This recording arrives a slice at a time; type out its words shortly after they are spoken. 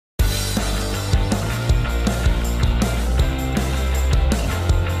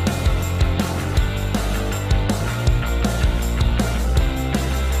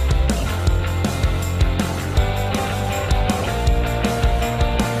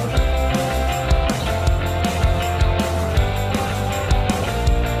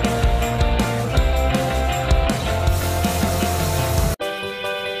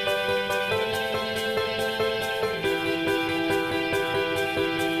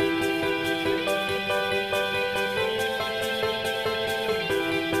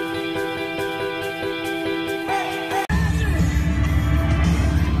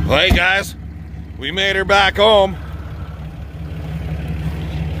Well, hey guys, we made her back home,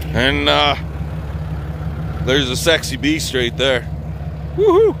 and there's a sexy beast right there.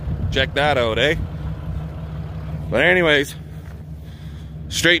 Woohoo! Check that out, eh? But anyways,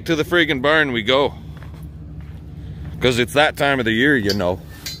 straight to the friggin' barn we go, because it's that time of the year, you know.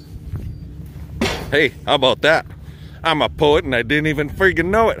 Hey, how about that? I'm a poet and I didn't even friggin'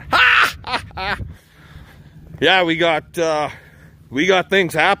 know it. Ha! Yeah, we got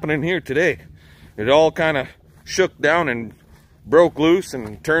things happening here today. It all kind of shook down and broke loose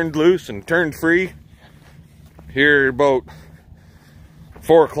and turned free here about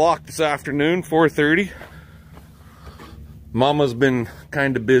 4 o'clock this afternoon, 4:30. Mama's been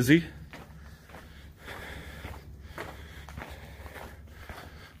kind of busy.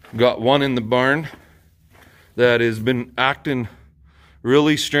 Got one in the barn that has been acting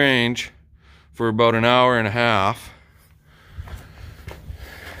really strange for about an hour and a half.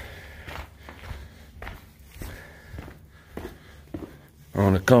 I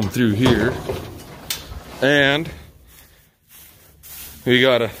want to come through here, and we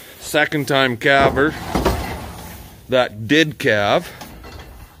got a second time calver that did calve,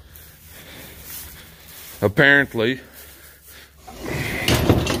 apparently,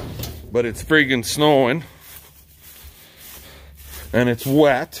 but it's friggin' snowing and it's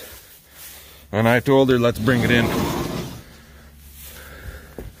wet, and I told her let's bring it in.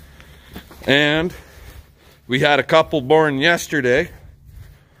 And we had a couple born yesterday.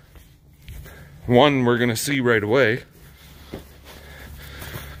 One we're gonna see right away.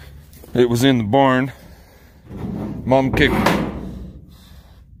 It was in the barn.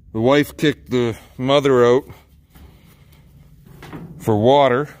 The wife kicked the mother out for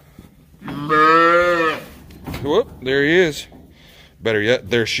water. Whoop, there he is. Better yet,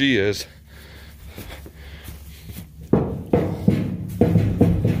 there she is.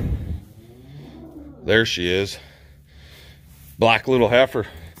 There she is. Black little heifer.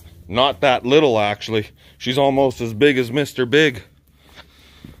 Not that little, actually. She's almost as big as Mr. Big.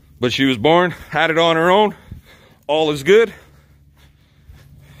 But she was born, had it on her own. All is good.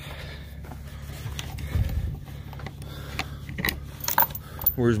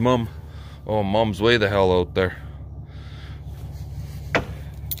 Where's Mom? Oh, Mom's way the hell out there.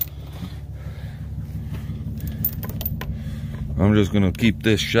 I'm just gonna keep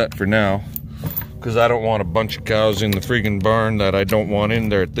this shut for now, because I don't want a bunch of cows in the friggin' barn that I don't want in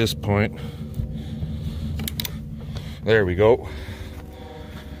there at this point. There we go.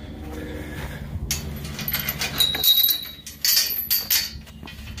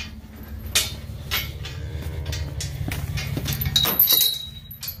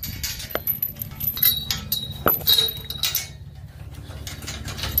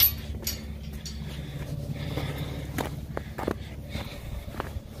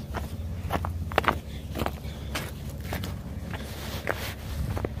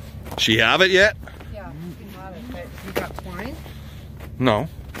 She have it yet? Yeah, she have it, but you got twine? No.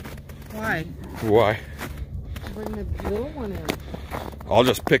 Why? Why? Bring the little one in. I'll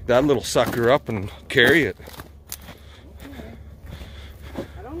just pick that little sucker up and carry it. Okay.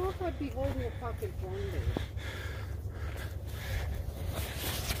 I don't know if I'd be holding a fucking one day.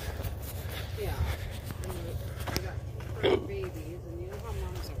 Yeah. And you got three babies, and you know how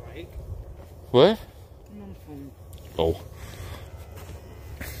moms are like. What? Mom's home. Oh.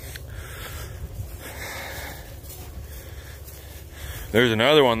 There's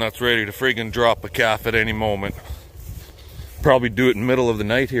another one that's ready to friggin' drop a calf at any moment. Probably do it in the middle of the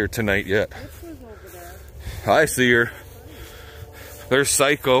night here tonight yet. This was over there. I see her. There's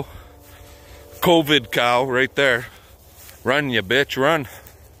Psycho. COVID cow right there. Run, you bitch, run.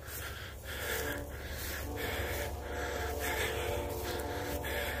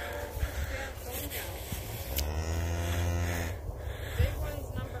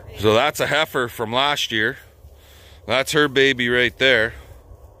 So that's a heifer from last year. That's her baby right there.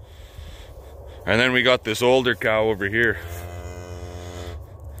 And then we got this older cow over here.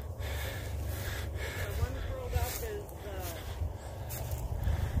 The one curled up is the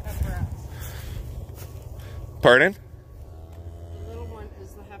heiferette. Pardon? The little one is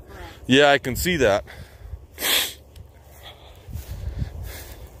the heiferette. Yeah, I can see that.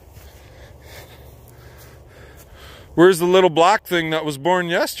 Where's the little black thing that was born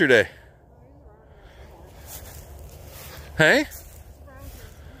yesterday? Hey?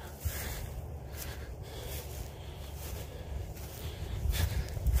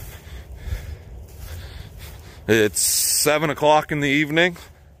 It's 7 o'clock in the evening.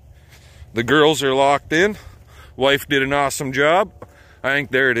 The girls are locked in. Wife did an awesome job. I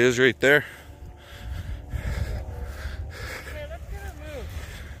think there it is right there. Okay, let's get her moved.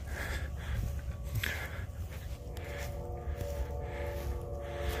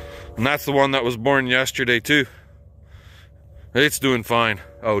 And that's the one that was born yesterday too. It's doing fine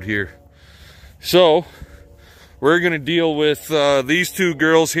out here. So we're gonna deal with these two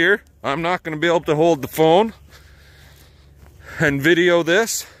girls here. I'm not gonna be able to hold the phone and video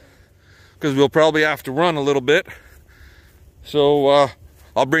this because we'll probably have to run a little bit. So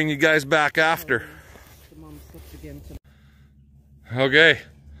I'll bring you guys back after. Okay,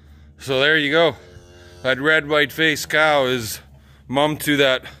 so there you go. That red white faced cow is mum to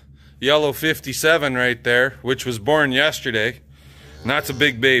that yellow 57 right there, which was born yesterday. And that's a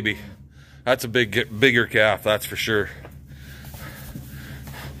big baby. That's a bigger calf, that's for sure.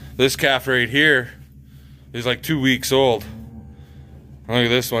 This calf right here is like 2 weeks old. Look at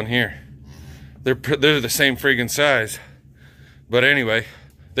this one here. They're the same friggin' size. But anyway,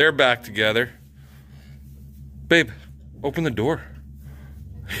 they're back together. Babe, open the door.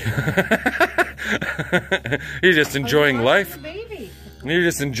 You're just enjoying life. You're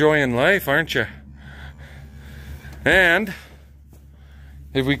just enjoying life, aren't you? And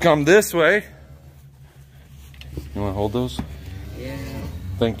if we come this way, you want to hold those? Yeah.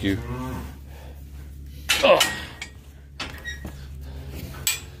 Thank you. Oh.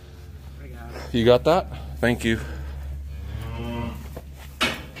 You got that? Thank you.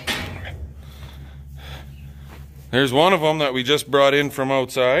 There's one of them that we just brought in from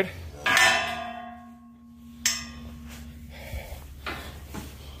outside.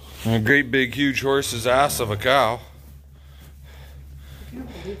 And a great big huge horse's ass of a cow.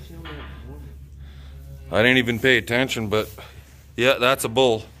 I didn't even pay attention, but yeah, that's a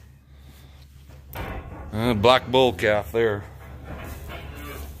bull. A black bull calf there.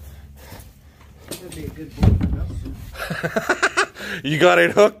 That'd be a good bull production. You got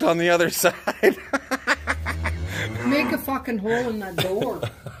it hooked on the other side. Make a fucking hole in that door.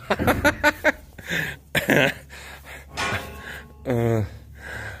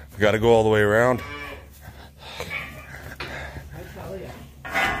 Got to go all the way around. I tell you.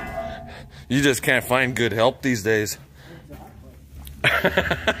 You just can't find good help these days. Exactly.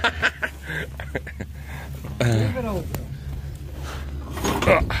 Leave it over.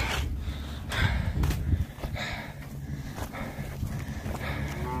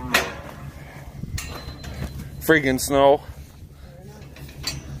 Friggin' snow.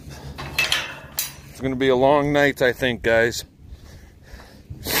 It's gonna be a long night, I think, guys.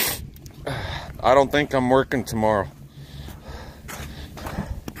 I don't think I'm working tomorrow.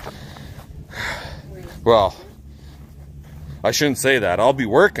 Well, I shouldn't say that. I'll be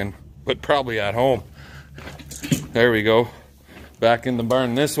working, but probably at home. There we go. Back in the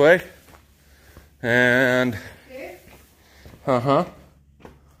barn this way. And what?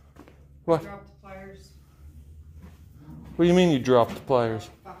 Drop the pliers. What do you mean you dropped the pliers?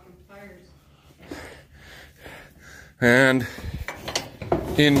 Fucking pliers. And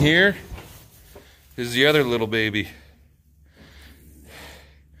in here is the other little baby.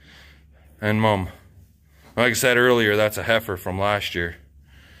 And mum. Like I said earlier, that's a heifer from last year.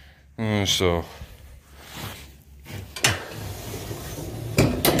 So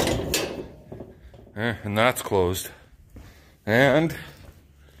and that's closed. And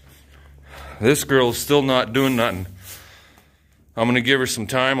this girl's still not doing nothing. I'm gonna give her some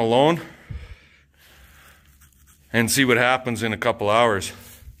time alone and see what happens in a couple hours.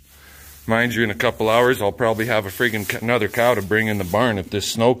 Mind you, in a couple hours I'll probably have a friggin' another cow to bring in the barn if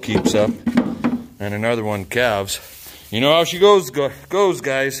this snow keeps up, and another one calves. You know how she goes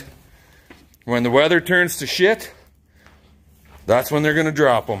guys. When the weather turns to shit, that's when they're gonna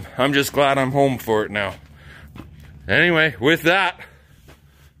drop them. I'm just glad I'm home for it now. Anyway, with that,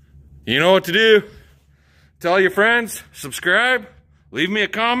 you know what to do. Tell your friends, subscribe, leave me a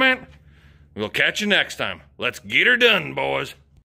comment. We'll catch you next time. Let's get her done, boys.